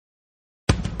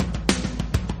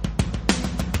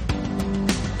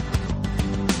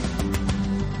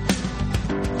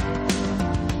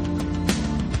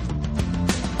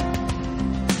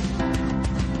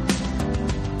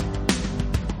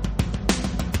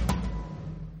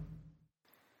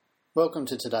Welcome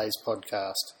to today's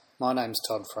podcast. My name's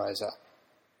Todd Fraser.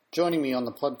 Joining me on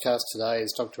the podcast today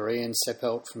is Dr. Ian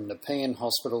Seppelt from Nepean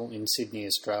Hospital in Sydney,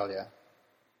 Australia.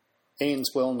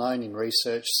 Ian's well known in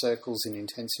research circles in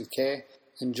intensive care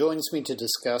and joins me to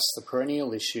discuss the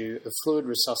perennial issue of fluid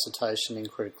resuscitation in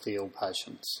critically ill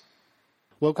patients.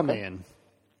 Welcome, Ian.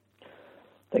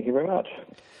 Thank you very much.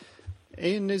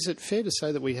 Ian, is it fair to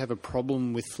say that we have a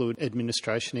problem with fluid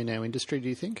administration in our industry, do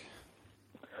you think?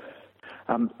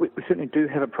 We certainly do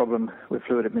have a problem with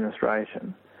fluid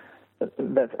administration.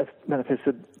 That's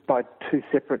manifested by two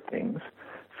separate things.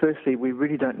 Firstly, we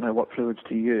really don't know what fluids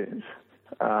to use.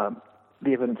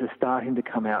 The evidence is starting to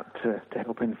come out to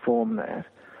help inform that.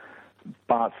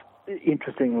 But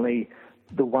interestingly,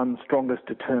 the one strongest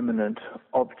determinant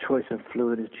of choice of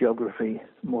fluid is geography,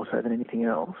 more so than anything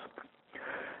else.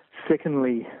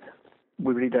 Secondly,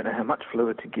 we really don't know how much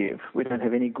fluid to give. We don't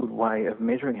have any good way of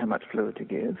measuring how much fluid to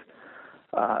give.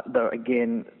 Though,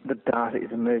 again, the data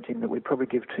is emerging that we probably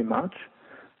give too much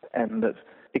and that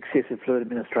excessive fluid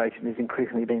administration is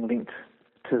increasingly being linked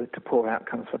to poor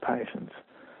outcomes for patients.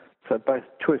 So both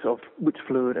choice of which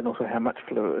fluid and also how much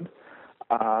fluid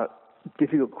are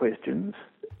difficult questions.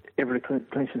 Every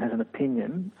clinician has an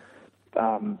opinion,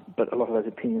 but a lot of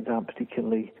those opinions aren't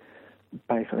particularly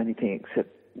based on anything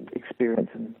except experience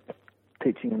and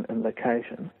teaching and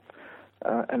location.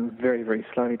 And very, very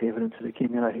slowly the evidence is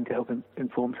accumulating to help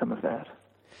inform some of that.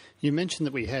 You mentioned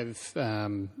that we have,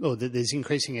 that there's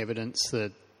increasing evidence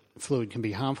that fluid can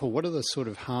be harmful. What are the sort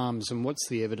of harms and what's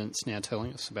the evidence now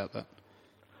telling us about that?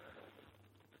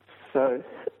 So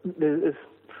there's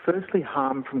firstly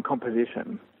harm from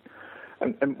composition.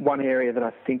 And one area that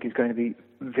I think is going to be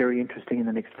very interesting in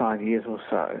the next 5 years or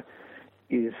so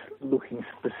is looking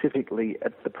specifically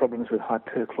at the problems with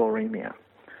hyperchloremia,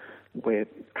 where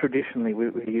traditionally we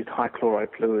used high chloride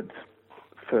fluids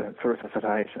for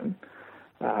resuscitation.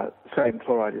 Sodium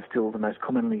chloride is still the most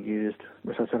commonly used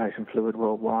resuscitation fluid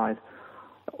worldwide,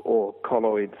 or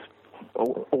colloids,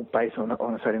 all based on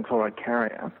a sodium chloride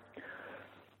carrier.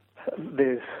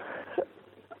 There's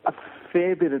a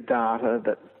fair bit of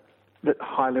data that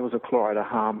high levels of chloride are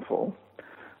harmful.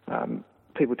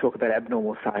 People talk about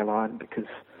abnormal saline because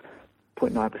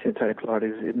 0.9% sodium chloride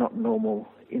is not normal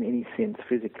in any sense,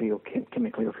 physically or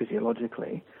chemically or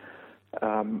physiologically.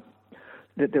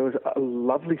 There was a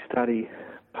lovely study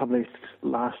published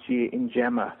last year in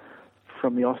JAMA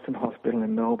from the Austin Hospital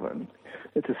in Melbourne.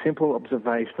 It's a simple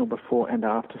observational before and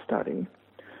after study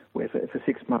where for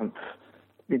 6 months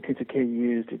the intensive care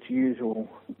used its usual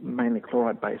mainly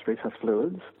chloride-based resus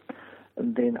fluids,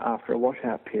 and then after a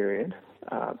washout period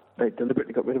they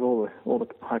deliberately got rid of all the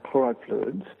high chloride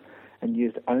fluids and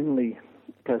used only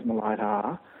plasma light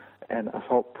R and a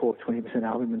salt poor 20%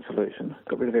 albumin solution,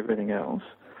 got rid of everything else.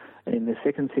 And in the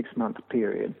second 6-month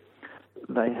period,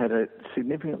 they had a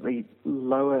significantly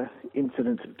lower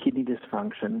incidence of kidney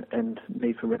dysfunction and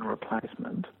need for renal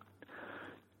replacement,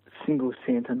 single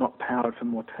centre, not powered for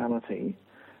mortality,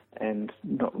 and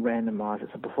not randomised.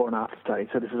 It's a before and after study,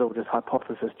 so this is all just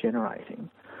hypothesis generating.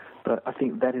 But I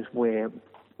think that is where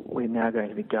we're now going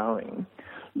to be going,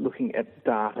 looking at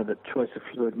data that choice of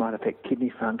fluid might affect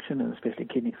kidney function and especially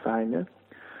kidney failure.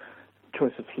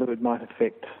 Choice of fluid might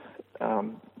affect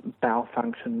bowel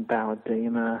function, bowel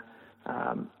edema.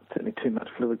 Certainly too much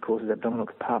fluid causes abdominal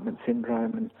compartment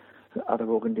syndrome and other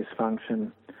organ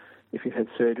dysfunction. If you've had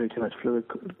surgery, too much fluid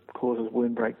causes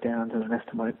wound breakdowns and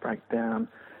anastomotic breakdown.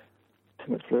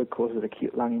 Too much fluid causes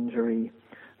acute lung injury.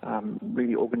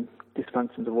 Really organ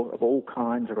dysfunctions of all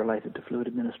kinds are related to fluid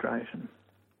administration.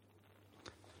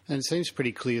 And it seems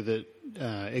pretty clear that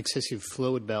excessive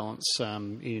fluid balance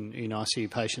in ICU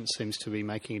patients seems to be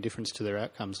making a difference to their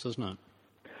outcomes, doesn't it?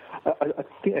 I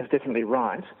think that's definitely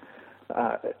right.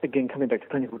 Again, coming back to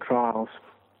clinical trials,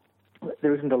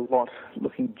 there isn't a lot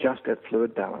looking just at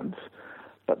fluid balance,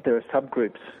 but there are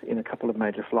subgroups in a couple of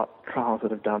major trials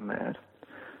that have done that.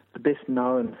 The best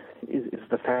known is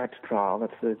the FACT trial.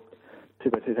 That's the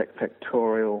 2x2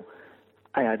 factorial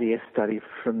ARDS study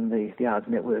from the ARDS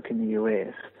network in the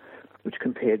US, which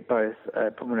compared both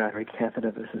pulmonary artery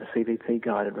catheter versus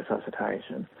CVP-guided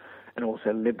resuscitation and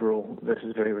also liberal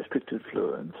versus very restricted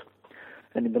fluids.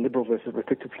 And in the liberal versus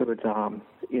restricted fluids arm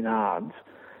in ARDS,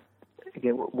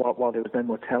 again, while there was no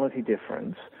mortality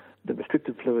difference, the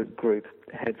restricted fluid group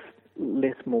had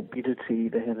less morbidity,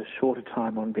 they had a shorter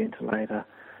time on ventilator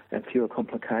and fewer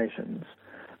complications.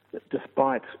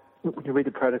 Despite, when you read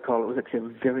the protocol, it was actually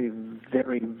a very,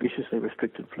 very viciously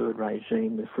restricted fluid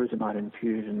regime with furosemide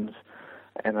infusions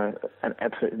and an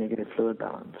absolutely negative fluid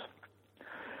balance.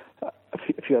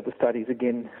 A few other studies,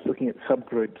 again, looking at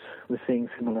subgroups, we're seeing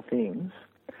similar things.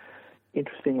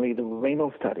 interestingly, the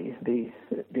renal study, the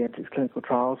Antics Clinical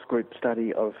Trials Group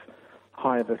study of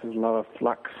higher versus lower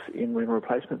flux in renal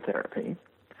replacement therapy,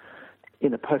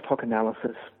 in a post hoc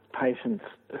analysis, patients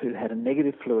who had a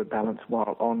negative fluid balance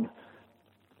while on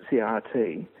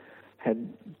CRRT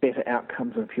had better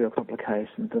outcomes and fewer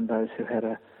complications than those who had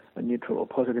a neutral or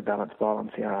positive balance while on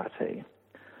CRRT.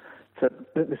 So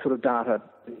this sort of data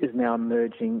is now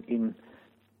emerging in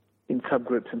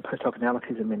subgroups and post hoc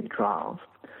analyses in many trials.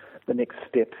 The next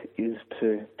step is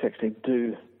to actually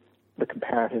do the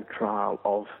comparative trial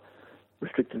of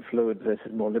restricted fluid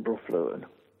versus more liberal fluid.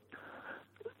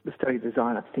 The study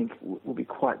design, I think, will be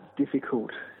quite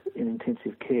difficult in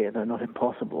intensive care, though not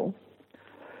impossible.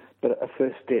 But a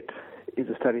first step is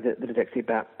a study that is actually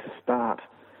about to start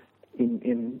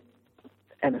in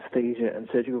anaesthesia and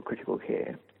surgical critical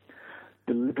care,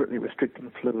 deliberately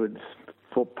restricting fluids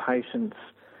for patients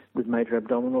with major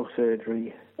abdominal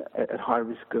surgery at high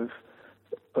risk of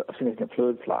significant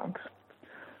fluid flux,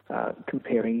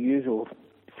 comparing usual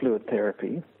fluid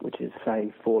therapy, which is,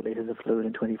 say, 4 litres of fluid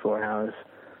in 24 hours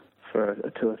for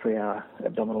a 2 or 3 hour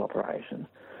abdominal operation,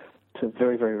 to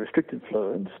very, very restricted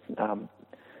fluids,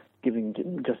 giving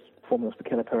just 4 mils per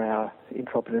kilo per hour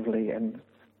intraoperatively and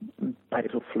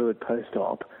basal fluid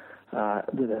post-op,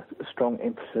 with a strong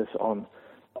emphasis on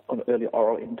early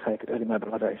oral intake, early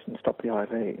mobilisation, stop the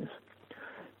IVs.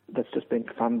 That's just been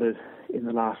funded in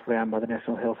the last round by the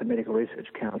National Health and Medical Research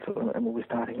Council and will be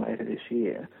starting later this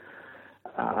year.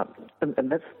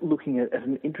 And that's looking at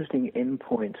an interesting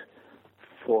endpoint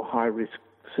for high-risk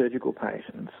surgical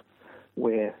patients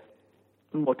where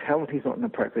mortality is not an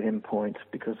appropriate endpoint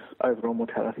because overall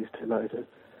mortality is too low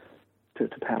to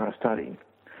power a study.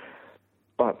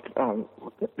 But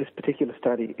this particular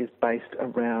study is based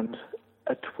around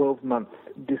a 12-month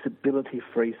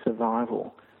disability-free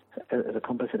survival as a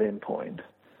composite endpoint,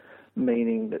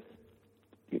 meaning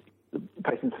that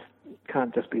patients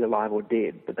can't just be alive or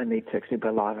dead, but they need to actually be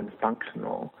alive and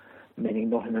functional, meaning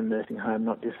not in a nursing home,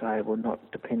 not disabled,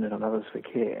 not dependent on others for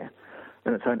care.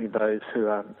 And it's only those who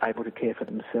are able to care for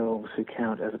themselves who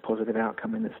count as a positive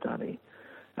outcome in the study.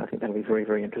 I think that'll be very,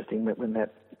 very interesting when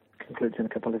that concludes in a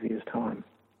couple of years' time.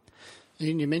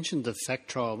 Ian, you mentioned the FACT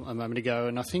trial a moment ago,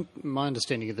 and I think my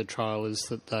understanding of the trial is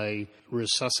that they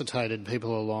resuscitated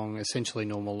people along essentially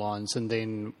normal lines, and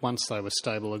then once they were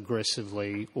stable,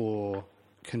 aggressively or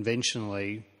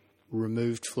conventionally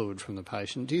removed fluid from the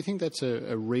patient. Do you think that's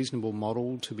a reasonable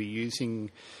model to be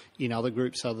using in other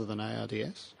groups other than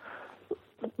ARDS?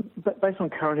 Based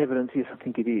on current evidence, yes, I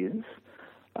think it is.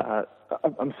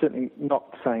 I'm certainly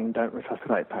not saying don't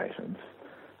resuscitate patients.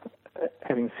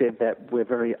 Having said that, we're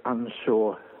very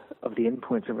unsure of the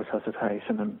endpoints of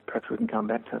resuscitation, and perhaps we can come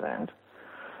back to that.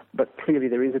 But clearly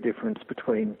there is a difference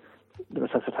between the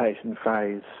resuscitation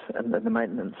phase and the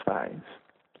maintenance phase.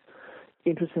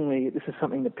 Interestingly, this is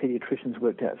something that paediatricians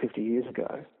worked out 50 years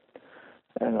ago.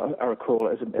 And I recall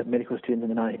as a medical student in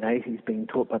the 1980s being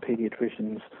taught by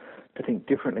paediatricians to think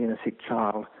differently in a sick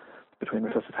child between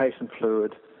resuscitation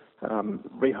fluid,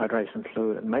 rehydration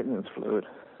fluid and maintenance fluid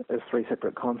as 3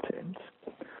 separate concepts.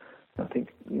 I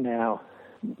think now,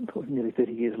 nearly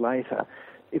 30 years later,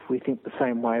 if we think the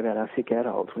same way about our sick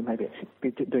adults, we may be actually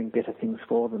be doing better things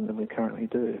for them than we currently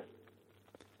do.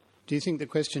 Do you think the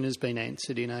question has been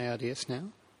answered in ARDS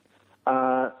now?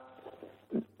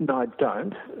 No, I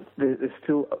don't. There's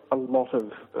still a lot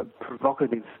of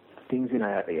provocative things in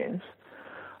ARDS.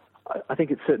 I think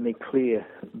it's certainly clear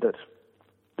that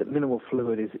minimal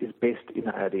fluid is best in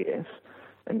ARDS,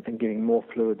 and giving more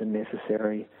fluid than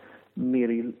necessary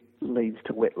merely leads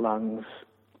to wet lungs,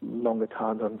 longer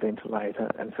times on ventilator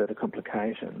and further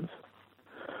complications.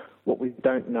 What we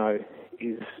don't know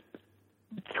is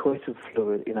the choice of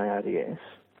fluid in ARDS.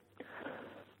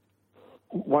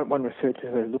 One researcher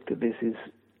who has looked at this is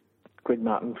Greg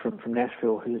Martin from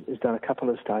Nashville, who's done a couple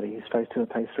of studies, phase 2 and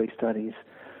phase 3 studies,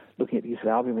 looking at the use of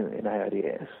albumin in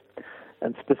ARDS,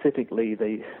 and specifically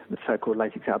the so-called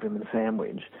latex albumin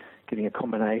sandwich, giving a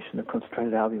combination of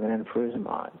concentrated albumin and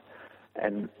furosemide.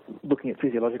 And looking at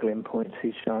physiological endpoints,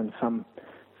 he's shown some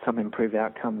improved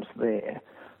outcomes there.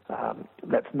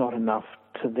 That's not enough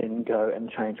to then go and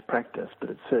change practice, but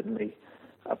it's certainly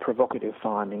a provocative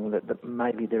finding that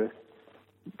maybe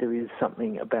there is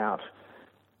something about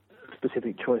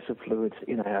specific choice of fluids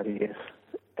in ARDS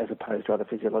as opposed to other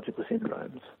physiological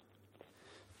syndromes.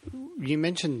 You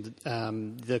mentioned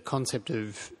the concept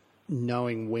of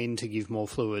knowing when to give more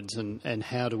fluids and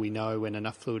how do we know when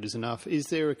enough fluid is enough. Is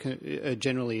there a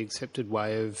generally accepted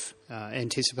way of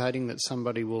anticipating that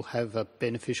somebody will have a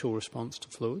beneficial response to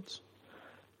fluids?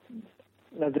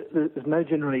 No, there's no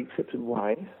generally accepted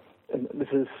way. And this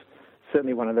is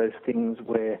certainly one of those things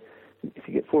where if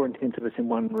you get 4 intensivists in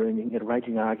one room, you can get a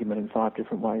raging argument in 5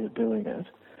 different ways of doing it.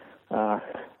 I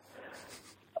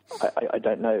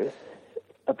don't know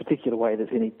a particular way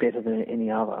that's any better than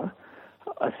any other.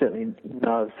 I certainly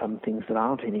know of some things that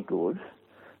aren't any good.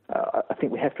 I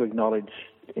think we have to acknowledge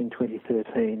in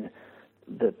 2013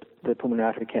 that the pulmonary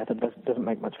artery catheter doesn't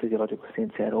make much physiological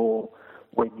sense at all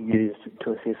when used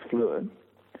to assess fluid.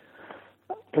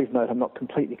 Please note I'm not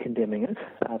completely condemning it.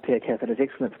 PA catheter is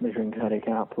excellent for measuring cardiac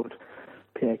output.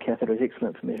 PA catheter is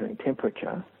excellent for measuring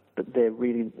temperature, but they're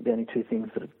really the only two things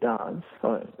that it does.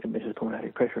 It measures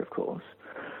pulmonary pressure, of course.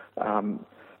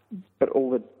 But all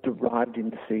the derived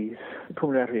indices,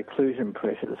 pulmonary occlusion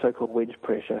pressure, the so-called wedge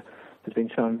pressure, has been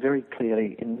shown very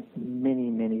clearly in many,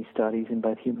 many studies in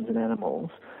both humans and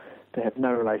animals to have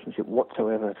no relationship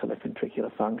whatsoever to left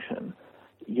ventricular function,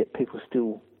 yet people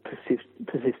still persist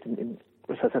in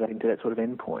resuscitating to that sort of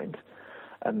endpoint,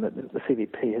 and the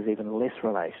CVP has even less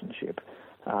relationship.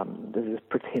 There's this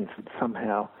pretense that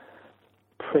somehow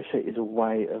pressure is a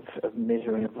way of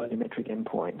measuring a volumetric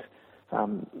endpoint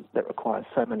that requires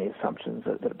so many assumptions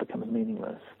that it becomes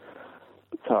meaningless.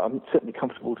 So I'm certainly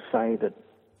comfortable to say that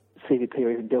CVP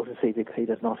or even delta CVP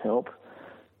does not help.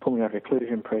 Pulmonary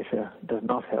occlusion pressure does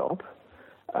not help.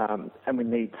 And we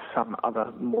need some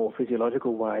other more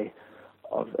physiological way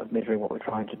of measuring what we're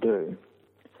trying to do.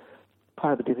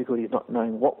 Part of the difficulty is not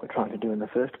knowing what we're trying to do in the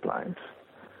first place,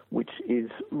 which is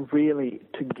really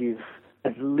to give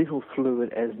as little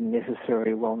fluid as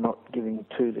necessary while not giving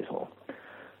too little.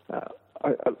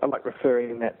 I like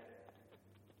referring that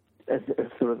as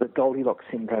sort of the Goldilocks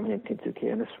syndrome in intensive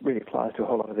care, and this really applies to a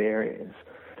whole lot of the areas,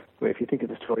 where if you think of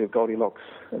the story of Goldilocks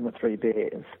and the 3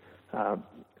 bears,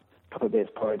 Papa Bear's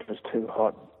porridge was too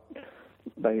hot,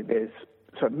 Mama Bear's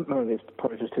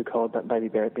porridge was too cold, but Baby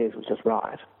Bear's was just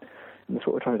right. And that's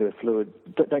what we're trying to do with fluid.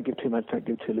 Don't give too much, don't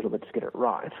give too little, but just get it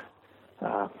right.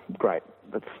 Great.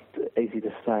 That's easy to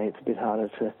say. It's a bit harder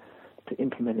to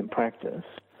implement in practice.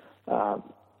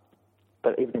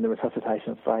 But even in the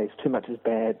resuscitation phase, too much is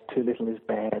bad, too little is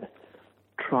bad.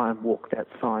 Try and walk that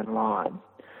fine line.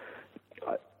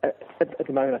 At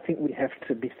the moment, I think we have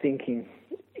to be thinking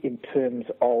in terms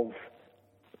of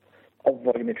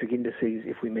volumetric indices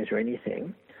if we measure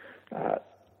anything.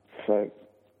 So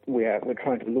we're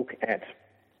trying to look at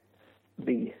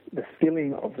the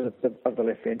filling of the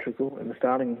left ventricle and the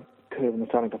starting curve and the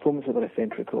starting performance of the left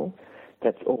ventricle.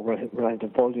 That's all related to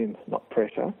volume, not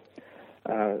pressure.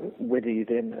 Whether you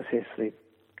then assess the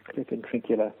left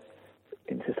ventricular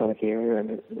systolic area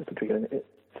and the ventricular,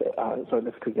 left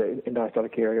ventricular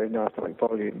end-diastolic area and diastolic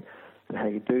volume, and how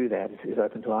you do that is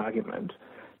open to argument.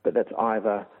 But that's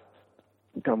either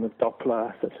done with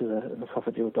Doppler, such as an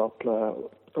esophageal Doppler,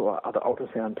 or other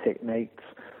ultrasound techniques,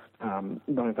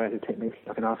 non-invasive techniques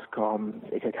like an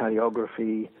USCOM,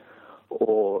 echocardiography,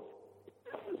 or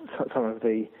some of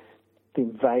the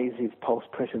invasive pulse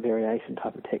pressure variation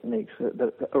type of techniques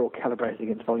that are all calibrated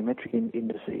against volumetric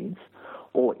indices,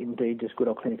 or indeed just good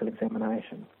old clinical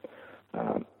examination.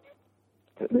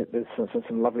 There's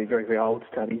some lovely, very, very old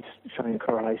studies showing a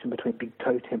correlation between big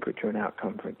toe temperature and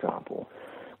outcome, for example,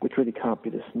 which really can't be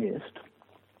dismissed.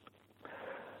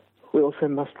 We also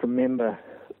must remember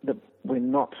that we're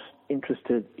not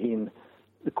interested in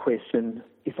the question,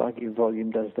 if I give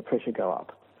volume, does the pressure go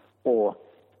up? Or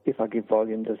if I give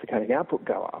volume, does the cardiac output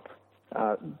go up?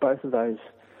 Both of those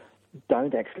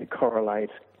don't actually correlate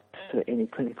to any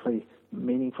clinically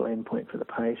meaningful endpoint for the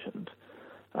patient.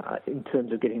 In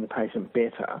terms of getting the patient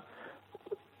better,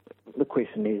 the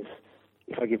question is,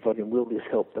 if I give volume, will this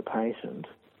help the patient?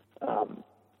 And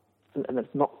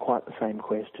it's not quite the same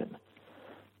question.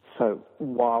 So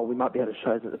while we might be able to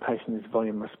show that the patient is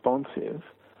volume responsive,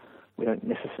 we don't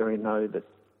necessarily know that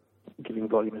giving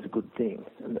volume is a good thing,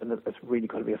 and that's really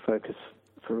got to be a focus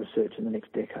for research in the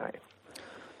next decade.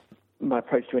 My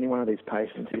approach to any one of these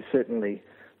patients is certainly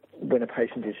when a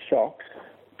patient is shocked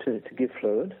to give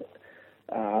fluid,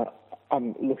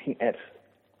 I'm looking at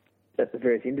the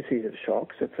various indices of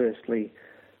shock. So firstly,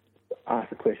 ask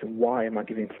the question, why am I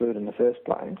giving fluid in the first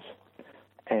place?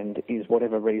 And is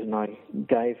whatever reason I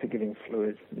gave for giving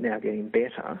fluid now getting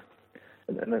better?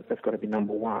 And that's got to be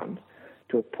number one,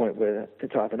 to a point where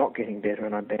it's either not getting better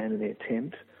and I abandon the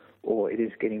attempt, or it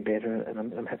is getting better and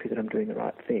I'm happy that I'm doing the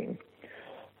right thing.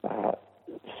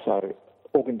 So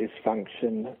organ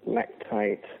dysfunction,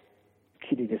 lactate,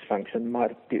 kidney dysfunction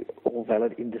might be all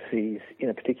valid indices in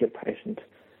a particular patient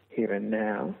here and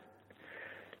now.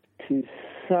 To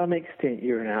some extent,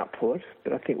 urine output,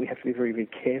 but I think we have to be very, very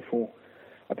careful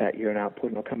about urine output,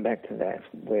 and I'll come back to that,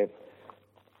 where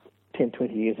 10,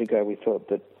 20 years ago we thought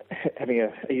that having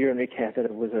a urinary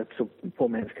catheter with a poor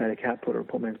man's cardiac output or a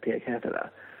poor man's PA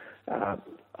catheter,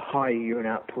 high urine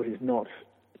output is not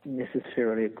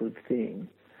necessarily a good thing.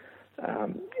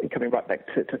 And coming right back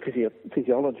to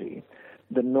physiology,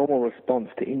 the normal response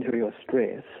to injury or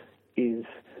stress is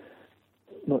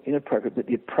not inappropriate, but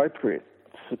the appropriate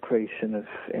secretion of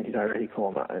antidiuretic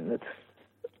hormone. And it's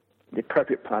the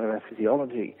appropriate part of our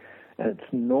physiology. And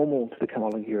it's normal to become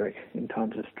oliguric in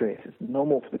times of stress. It's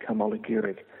normal to become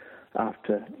oliguric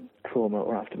after trauma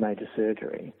or after major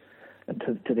surgery. And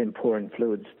to then pour in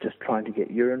fluids just trying to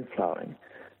get urine flowing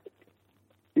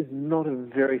is not a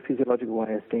very physiological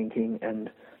way of thinking and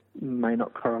may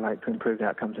not correlate to improved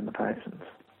outcomes in the patients.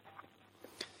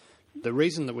 The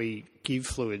reason that we give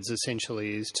fluids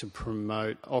essentially is to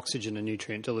promote oxygen and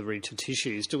nutrient delivery to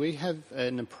tissues. Do we have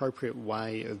an appropriate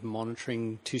way of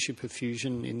monitoring tissue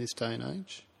perfusion in this day and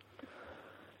age?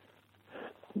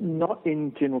 Not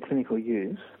in general clinical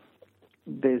use.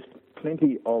 There's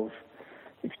plenty of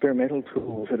experimental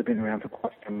tools that have been around for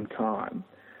quite some time,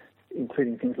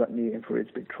 including things like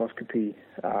near-infrared spectroscopy,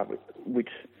 which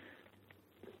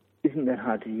isn't that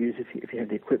hard to use if you have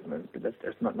the equipment, but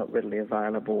that's not readily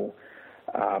available.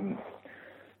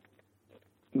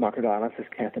 Microdialysis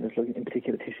catheters, looking in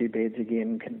particular tissue beds,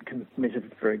 again, can measure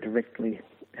very directly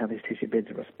how these tissue beds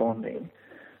are responding.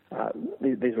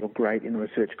 These are all great in a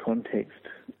research context,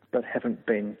 but haven't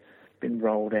been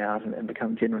rolled out and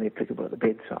become generally applicable at the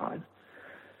bedside.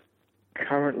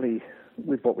 Currently,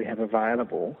 with what we have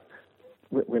available,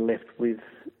 we're left with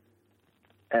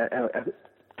our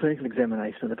clinical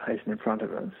examination of the patient in front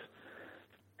of us,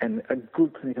 and a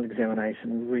good clinical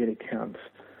examination really counts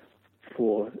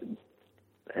for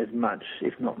as much,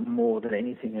 if not more, than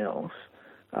anything else,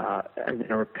 and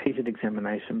a repeated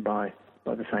examination by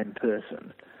the same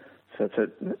person. So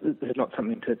it's not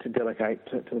something to delegate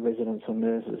to the residents or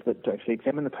nurses, but to actually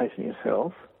examine the patient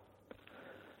yourself,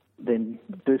 then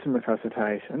do some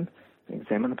resuscitation,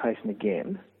 examine the patient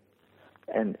again,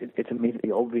 and it's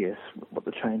immediately obvious what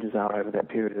the changes are over that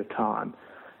period of time,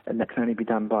 and that can only be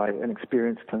done by an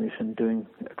experienced clinician doing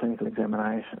a clinical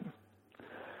examination.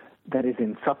 That is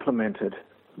then supplemented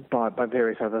by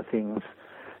various other things,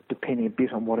 depending a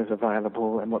bit on what is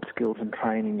available and what skills and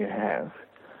training you have.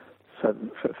 So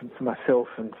for myself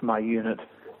and for my unit,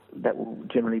 that will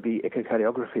generally be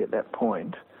echocardiography at that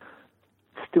point,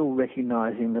 still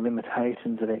recognising the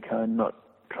limitations of echo and not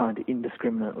trying to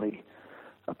indiscriminately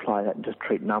apply that and just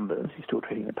treat numbers. You're still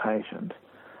treating the patient.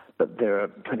 But there are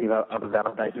plenty of other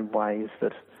validated ways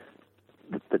that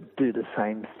do the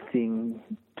same thing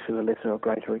to a lesser or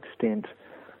greater extent,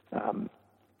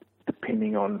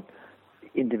 depending on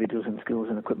individuals and skills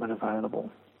and equipment available.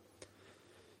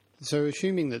 So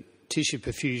assuming that tissue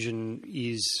perfusion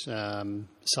is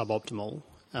suboptimal,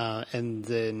 and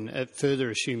then further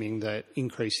assuming that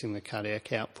increasing the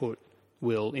cardiac output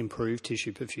will improve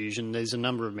tissue perfusion, there's a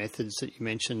number of methods that you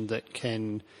mentioned that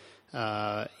can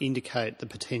indicate the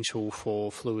potential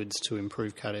for fluids to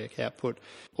improve cardiac output.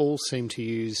 All seem to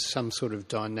use some sort of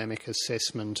dynamic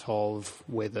assessment of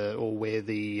whether or where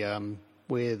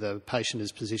the patient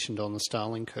is positioned on the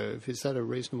Starling curve. Is that a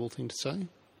reasonable thing to say?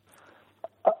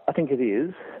 I think it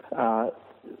is.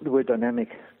 The word dynamic,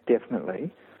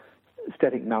 definitely.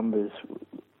 Static numbers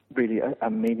really are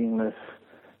meaningless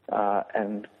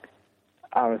and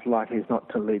are as likely as not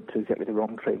to lead to exactly the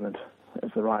wrong treatment as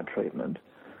the right treatment.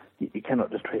 You cannot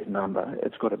just treat a number.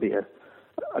 It's got to be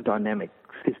a dynamic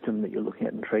system that you're looking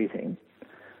at and treating.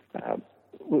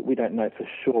 We don't know for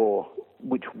sure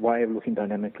which way of looking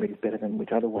dynamically is better than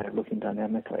which other way of looking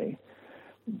dynamically,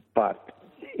 but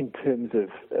in terms of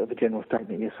the general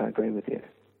statement, yes, I agree with you.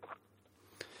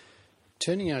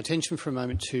 Turning our attention for a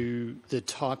moment to the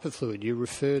type of fluid, you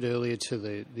referred earlier to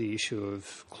the issue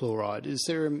of chloride. Is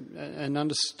there an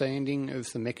understanding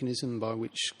of the mechanism by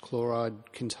which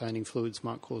chloride-containing fluids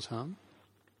might cause harm?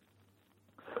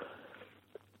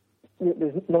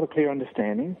 There's not a clear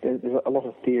understanding. There's a lot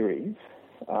of theories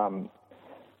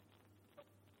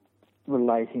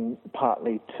relating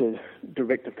partly to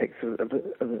direct effects of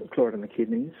the chloride in the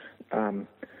kidneys,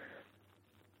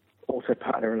 also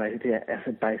partly related to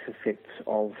acid-base effects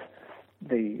of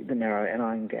the narrow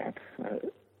anion gap.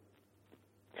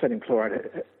 Sodium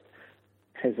chloride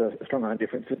has a strong ion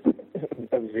difference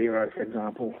of 0, for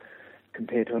example,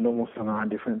 compared to a normal strong ion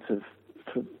difference of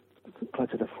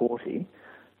closer to 40.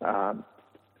 An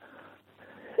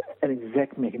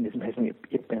exact mechanism hasn't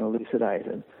yet been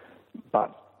elucidated,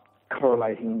 but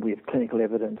correlating with clinical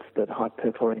evidence that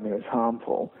hyperchloremia is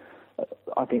harmful,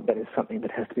 I think that is something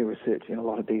that has to be researched in a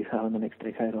lot of detail in the next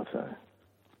decade or so.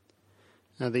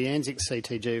 Now, the ANZIC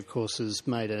CTG, of course, has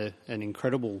made an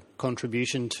incredible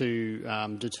contribution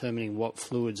to determining what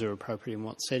fluids are appropriate in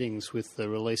what settings with the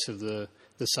release of the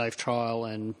SAFE trial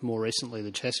and more recently the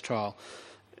CHEST trial.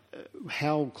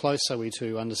 How close are we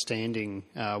to understanding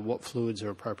what fluids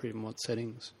are appropriate in what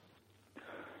settings?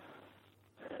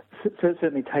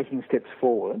 Certainly taking steps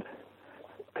forward.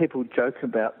 People joke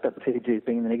about the CTGs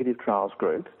being in the negative trials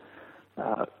group,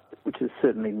 which is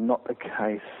certainly not the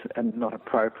case and not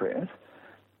appropriate.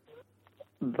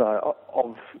 Though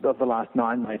of the last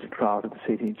 9 major trials of the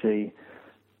CTG,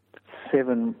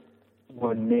 7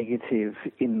 were negative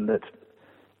in that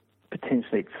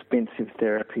potentially expensive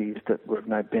therapies that were of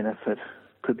no benefit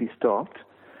could be stopped,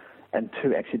 and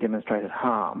 2 actually demonstrated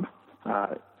harm.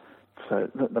 So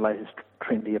the latest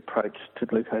trendy approach to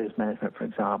glucose management, for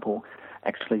example,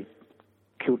 actually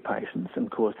killed patients and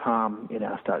caused harm in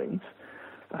our studies.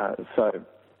 So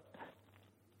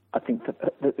I think that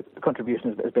the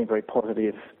contribution has been very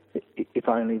positive, if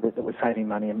only that we're saving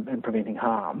money and preventing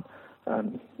harm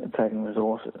and saving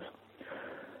resources.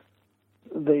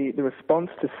 The response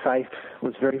to SAFE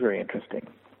was very, very interesting.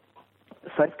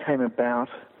 SAFE came about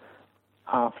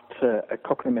after a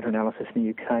Cochrane meta-analysis in the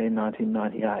UK in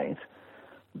 1998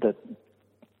 that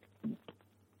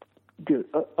did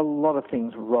a lot of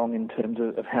things wrong in terms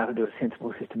of how to do a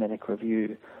sensible systematic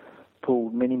review,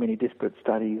 pulled many, many disparate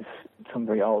studies, some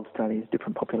very old studies,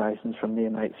 different populations from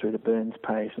neonates through to Burns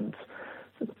patients,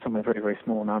 some of very, very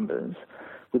small numbers,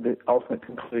 with the ultimate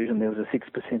conclusion there was a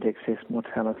 6% excess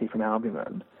mortality from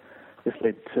albumin. This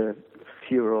led to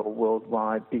furor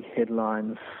worldwide, big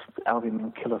headlines,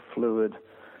 albumin killer fluid,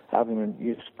 albumin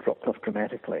use dropped off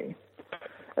dramatically.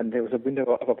 And there was a window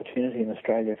of opportunity in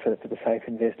Australia for the SAFE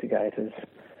investigators,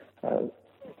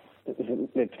 it was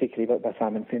led particularly by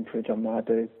Simon Finfridge on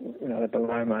Mardu, the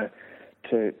Belomo,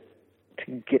 to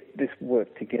get this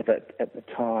work together at the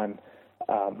time.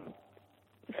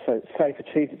 So SAFE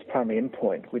achieved its primary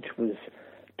endpoint, which was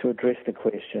to address the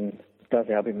question, does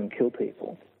albumin kill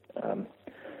people?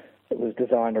 It was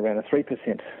designed around a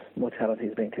 3% mortality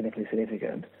as being clinically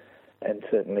significant, and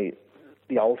certainly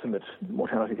the ultimate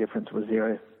mortality difference was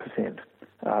 0%.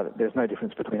 There's no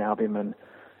difference between albumin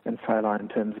and saline in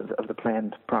terms of the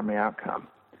planned primary outcome.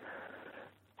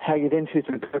 How you then choose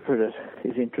to interpret it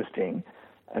is interesting,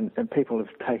 and people have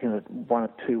taken it one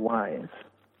of 2 ways.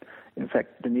 In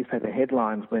fact, the newspaper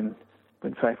headlines when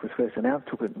SAFE was first announced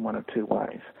took it in one of 2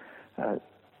 ways.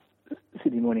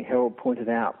 Sydney Morning Herald pointed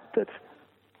out that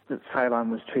saline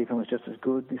was cheap and was just as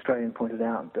good. The Australian pointed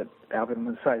out that albumin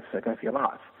was safe, so go for your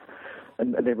life.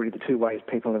 And they're really the 2 ways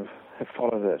people have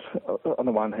followed it. On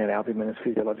the one hand, albumin is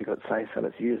physiological, it's safe, so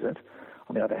let's use it.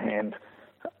 On the other hand,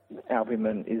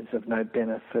 albumin is of no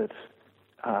benefit,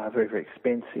 very, very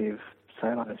expensive,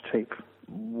 saline is cheap,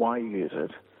 why use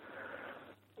it?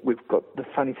 We've got the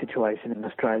funny situation in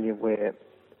Australia where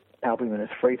albumin is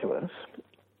free to us,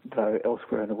 though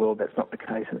elsewhere in the world that's not the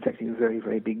case, and it's actually a very,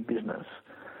 very big business.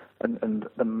 And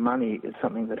the money is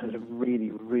something that has really,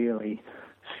 really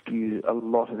skewed a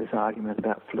lot of this argument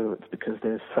about fluids, because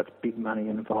there's such big money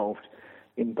involved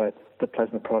in both the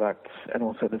plasma products and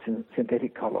also the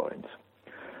synthetic colloids.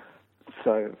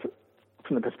 So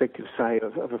from the perspective, say,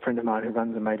 of a friend of mine who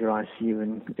runs a major ICU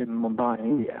in Mumbai in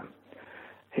India,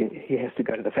 he has to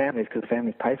go to the families because the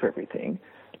families pay for everything.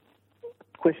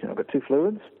 Question, I've got 2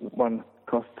 fluids. One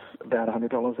costs about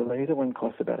 $100 a litre, one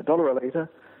costs about $1 a litre.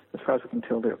 As far as we can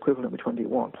tell, they're equivalent. Which one do you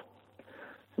want?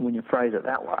 And when you phrase it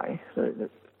that way, the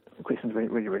question is really,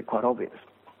 really, really quite obvious.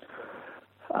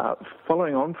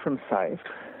 Following on from SAFE,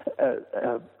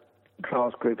 our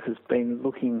trials group has been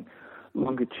looking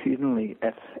longitudinally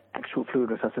at actual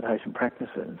fluid resuscitation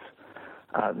practices.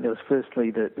 There was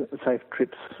firstly the SAFE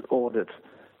TRIPS audit,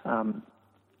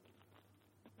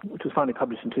 which was finally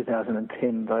published in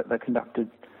 2010. They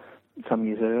conducted some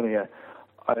years earlier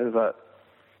over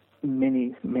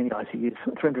many, many ICUs,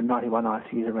 391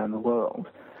 ICUs around the world,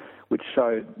 which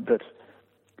showed that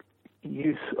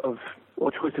use of,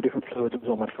 or choice of different fluids was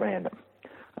almost random.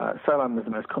 Saline was the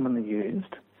most commonly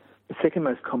used. The second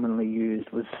most commonly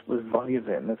used was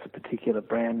Voluven. That's a particular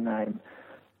brand name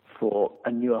for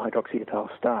a newer hydroxyethyl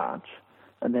starch,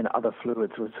 and then other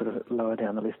fluids were sort of lower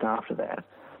down the list after that,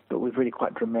 but with really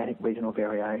quite dramatic regional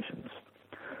variations.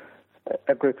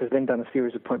 Our group has then done a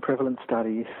series of point prevalence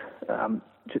studies,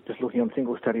 just looking on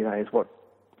single study days, what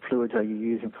fluids are you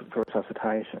using for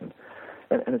resuscitation.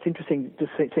 And it's interesting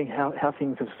just seeing how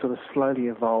things have sort of slowly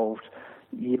evolved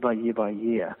year by year by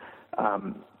year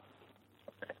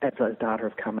as those data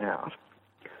have come out.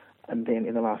 And then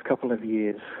in the last couple of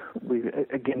years, we've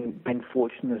again been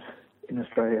fortunate in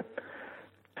Australia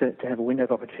to have a window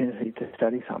of opportunity to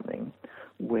study something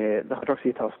where the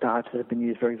hydroxyethyl starches have been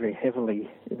used very, very heavily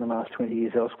in the last 20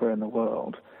 years elsewhere in the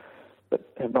world,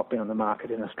 but have not been on the market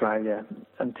in Australia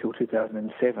until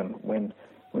 2007 when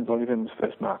Voliven was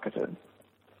first marketed.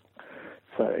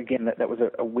 So again, that was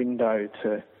a window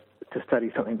to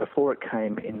study something before it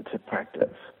came into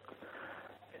practice.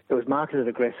 It was marketed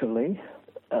aggressively.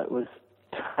 It was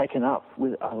taken up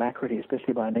with alacrity,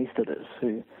 especially by anaesthetists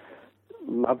who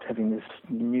loved having this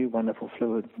new wonderful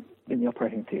fluid in the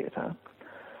operating theatre.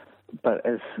 But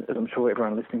as I'm sure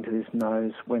everyone listening to this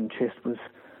knows, when CHEST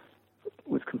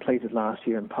was completed last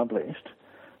year and published,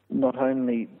 not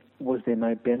only was there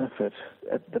no benefit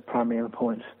at the primary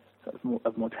endpoint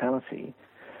of mortality,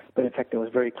 but in fact there was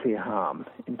very clear harm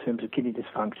in terms of kidney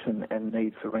dysfunction and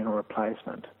need for renal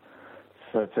replacement.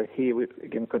 So here we've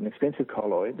again got an expensive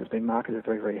colloid that's been marketed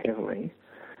very, very heavily,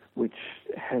 which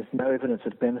has no evidence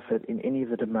of benefit in any of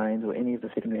the domains or any of the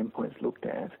secondary endpoints looked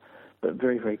at, but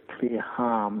very, very clear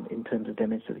harm in terms of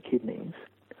damage to the kidneys.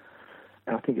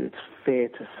 And I think it's fair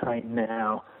to say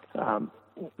now,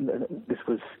 this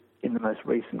was in the most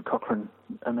recent Cochrane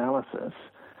analysis,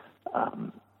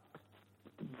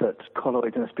 that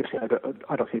colloids, and especially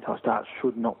hydroxyethyl starch,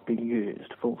 should not be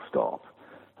used, full stop.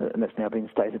 And that's now been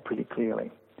stated pretty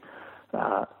clearly.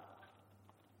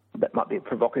 That might be a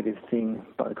provocative thing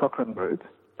by the Cochrane group,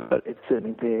 but it's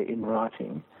certainly there in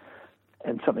writing.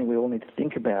 And something we all need to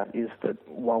think about is that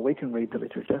while we can read the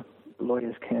literature,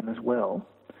 lawyers can as well.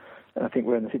 And I think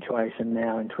we're in the situation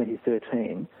now in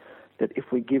 2013 that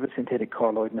if we give a synthetic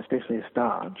colloid, and especially a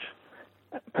starch,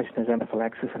 a patient has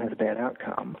anaphylaxis and has a bad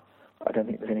outcome, I don't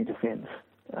think there's any defence,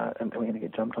 and we're going to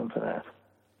get jumped on for that.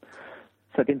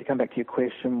 So again, to come back to your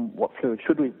question, what fluid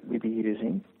should we be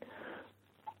using?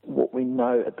 What we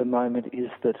know at the moment is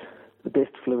that the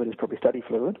best fluid is probably study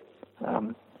fluid.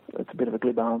 It's a bit of a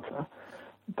glib answer,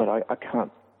 but I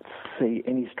can't see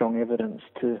any strong evidence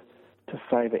to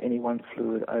favour any one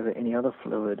fluid over any other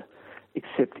fluid,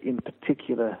 except in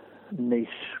particular niche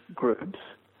groups.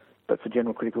 But for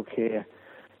general critical care,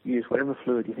 use whatever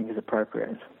fluid you think is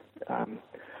appropriate.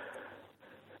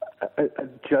 A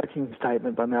joking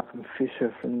statement by Malcolm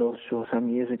Fisher from North Shore some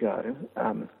years ago,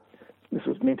 this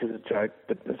was meant as a joke,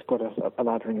 but it's got a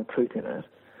large ring of truth in it,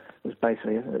 was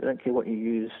basically, I don't care what you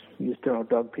use sterile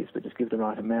dog piss, but just give the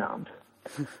right amount.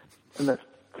 And that's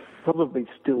probably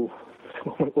still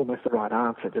almost the right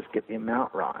answer, just get the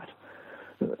amount right.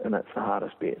 And that's the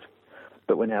hardest bit.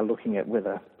 But we're now looking at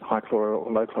whether high chloride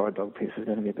or low chloride dog piss is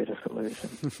going to be a better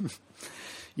solution.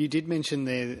 You did mention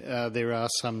there are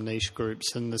some niche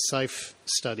groups, and the SAFE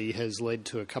study has led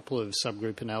to a couple of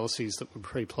subgroup analyses that were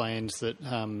pre-planned that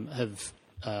have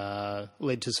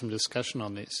led to some discussion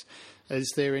on this.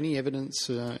 Is there any evidence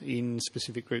in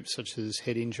specific groups such as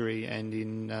head injury and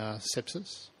in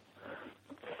sepsis?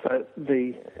 So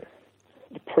the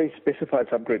pre-specified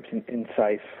subgroups in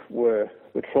SAFE were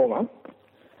trauma,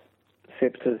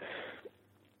 sepsis,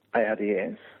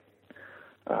 ARDS.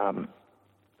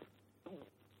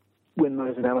 When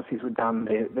those analyses were done,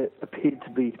 there appeared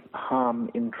to be harm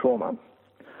in trauma.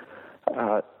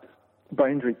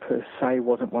 Brain injury per se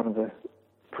wasn't one of the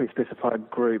pre-specified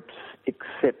groups,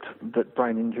 except that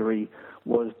brain injury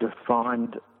was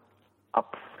defined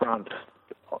up front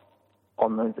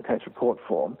on the case report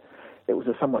form. It was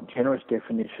a somewhat generous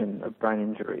definition of brain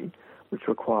injury, which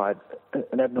required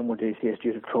an abnormal DCS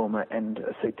due to trauma and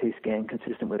a CT scan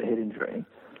consistent with a head injury.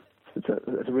 So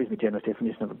it's a reasonably generous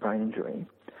definition of a brain injury.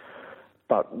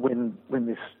 But when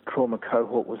this trauma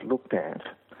cohort was looked at,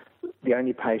 the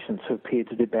only patients who appeared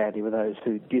to do badly were those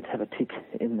who did have a tick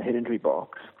in the head injury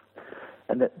box,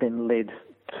 and that then led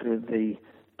to the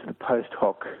post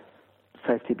hoc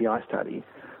SAFE TBI study,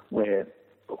 where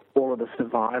all of the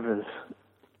survivors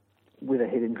with a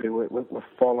head injury were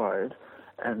followed,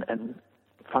 and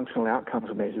functional outcomes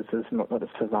were measured. So it's not a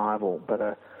survival, but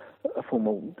a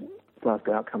formal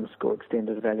Glasgow Outcomes Score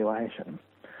extended evaluation.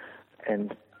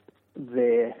 And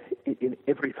there, in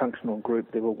every functional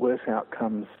group, there were worse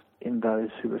outcomes in those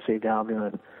who received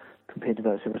albumin compared to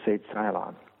those who received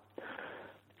saline.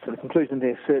 So the conclusion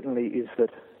there certainly is that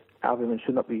albumin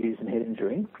should not be used in head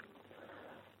injury.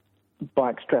 By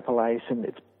extrapolation,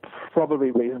 it's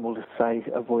probably reasonable to say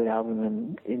avoid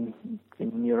albumin in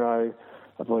neuro,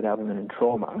 avoid albumin in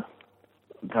trauma,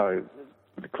 though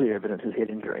the clear evidence is head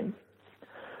injury.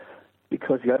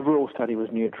 Because the overall study was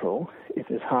neutral, if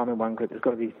there's harm in one group, there's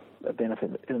got to be a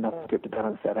benefit in another group to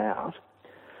balance that out.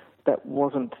 That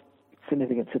wasn't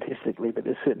significant statistically, but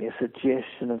there's certainly a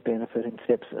suggestion of benefit in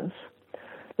sepsis.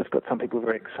 That's got some people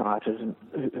very excited and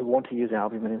who want to use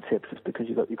albumin in sepsis because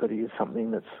you've got to use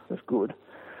something that's good.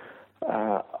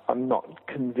 I'm not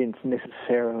convinced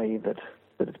necessarily that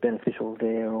it's beneficial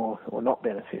there or not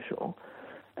beneficial.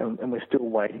 And we're still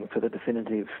waiting for the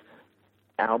definitive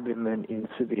albumin in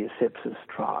severe sepsis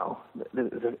trial.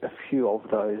 There's a few of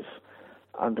those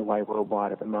underway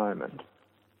worldwide at the moment.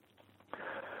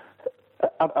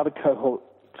 Other cohorts,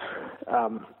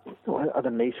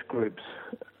 other niche groups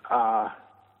are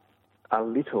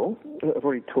little. I've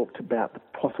already talked about the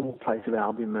possible place of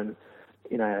albumin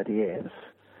in ARDS.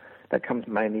 That comes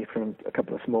mainly from a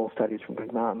couple of small studies from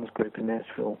Greg Martin's group in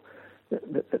Nashville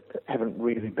that haven't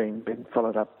really been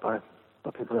followed up by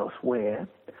people elsewhere.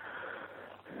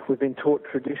 We've been taught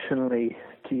traditionally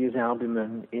to use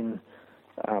albumin in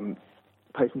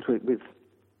patients with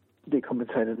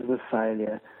decompensated liver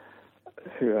failure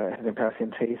who are having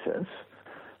paracentesis.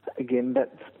 Again,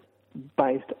 that's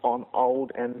based on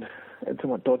old and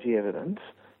somewhat dodgy evidence,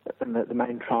 and the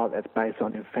main trial that's based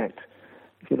on, in fact,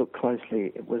 if you look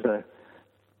closely, it was a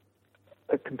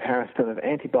comparison of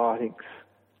antibiotics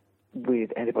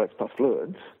with antibiotics plus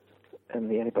fluids, and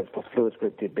the antibiotics plus fluids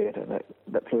group did better.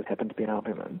 That fluid happened to be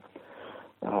albumin.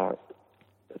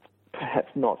 It's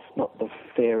perhaps not the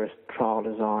fairest trial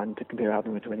design to compare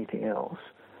albumin to anything else.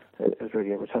 It was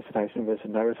really a resuscitation versus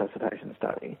no resuscitation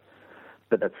study,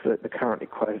 but that's the currently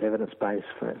quoted evidence base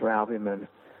for albumin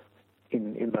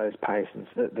in those patients.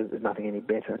 There's nothing any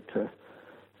better to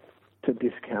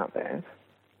discount that.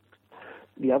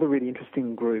 The other really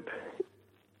interesting group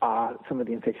are some of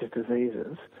the infectious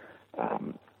diseases.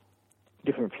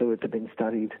 Different fluids have been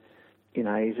studied in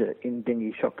Asia in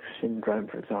dengue shock syndrome,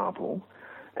 for example,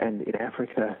 and in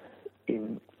Africa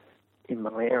in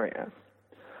malaria.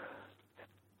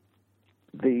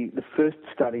 The first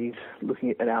studies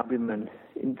looking at albumin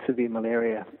in severe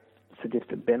malaria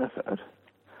suggested benefit,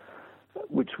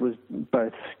 which was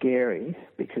both scary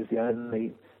because the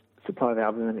only supply of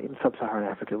albumin in sub-Saharan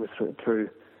Africa was through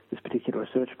this particular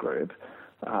research group,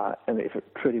 and if it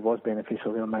truly was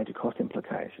beneficial, there were major cost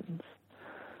implications.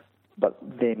 But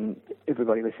then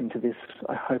everybody listening to this,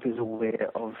 I hope, is aware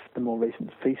of the more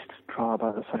recent FEAST trial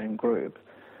by the same group,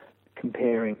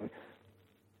 comparing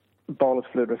bolus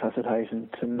fluid resuscitation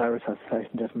to no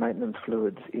resuscitation, just maintenance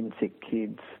fluids in sick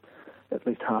kids, at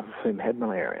least half of whom had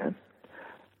malaria.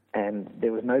 And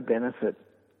there was no benefit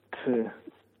to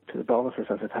the bolus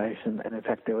resuscitation, and in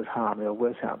fact there was harm. There were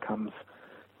worse outcomes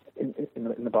in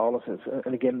the boluses.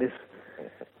 And again, this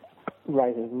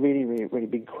raises really, really, really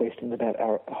big questions about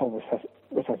our whole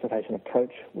resuscitation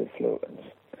approach with fluids.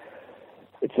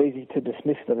 It's easy to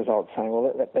dismiss the results saying,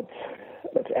 well, that's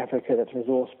Africa, that's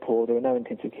resource poor, there were no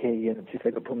intensive care units. If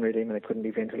they got pulmonary edema, they couldn't be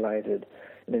ventilated.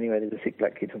 And anyway, there's a sick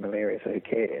black kid with malaria, so who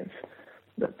cares?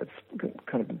 That's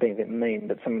kind of being a bit mean,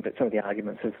 but some of the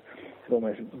arguments have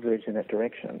almost verged in that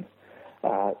direction.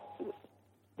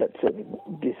 That's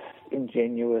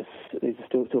disingenuous. These are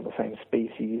still the same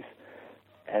species,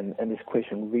 and this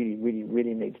question really, really,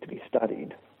 really needs to be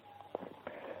studied.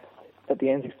 At the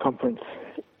ANZICS conference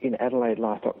in Adelaide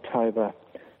last October,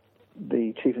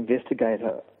 the chief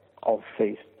investigator of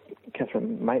FEAST,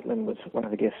 Catherine Maitland, was one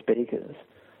of the guest speakers,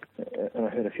 and I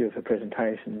heard a few of her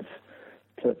presentations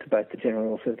to both the general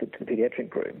and also to the paediatric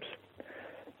groups.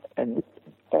 And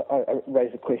I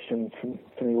raised a question from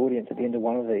the audience at the end of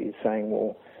one of these saying,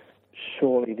 well,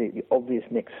 surely the obvious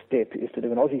next step is to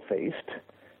do an Aussie FEAST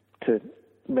to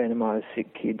randomise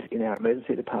sick kids in our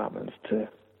emergency departments to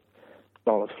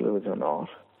bolus fluids or not.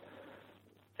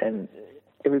 And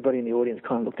everybody in the audience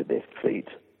kind of looked at their feet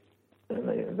and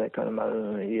they kind of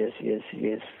muttered, yes,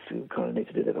 we kind of need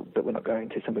to do that, but we're not going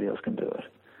to, somebody else can do it.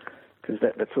 Because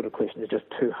that sort of question is just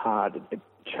too hard. It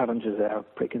challenges our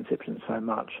preconceptions so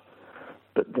much.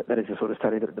 But that is the sort of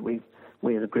study that we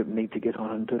as a group need to get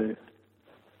on and do.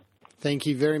 Thank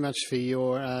you very much for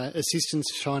your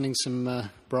assistance shining some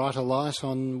brighter light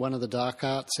on one of the dark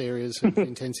arts areas of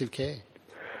intensive care.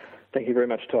 Thank you very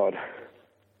much, Todd.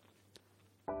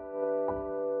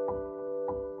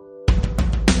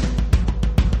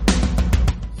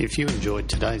 If you enjoyed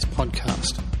today's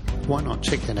podcast, why not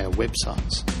check out our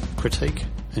websites, Critique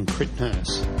and Crit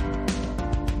Nurse.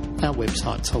 Our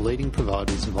websites are leading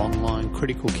providers of online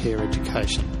critical care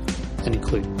education and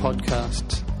include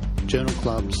podcasts, journal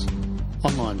clubs,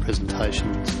 online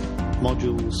presentations,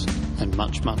 modules and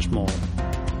much, much more.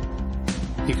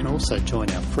 You can also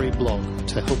join our free blog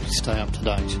to help you stay up to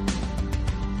date.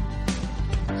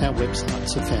 Our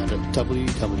websites are found at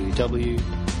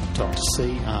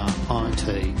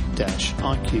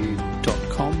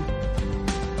www.crit-iq.com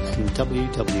and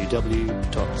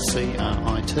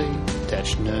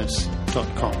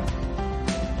www.crit-nurse.com.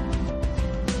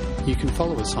 You can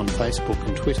follow us on Facebook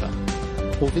and Twitter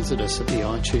or visit us at the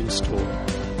iTunes Store.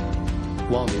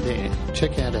 While you're there,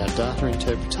 check out our data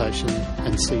interpretation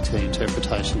and CT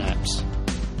interpretation apps.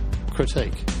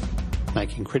 Critique,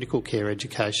 making critical care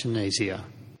education easier.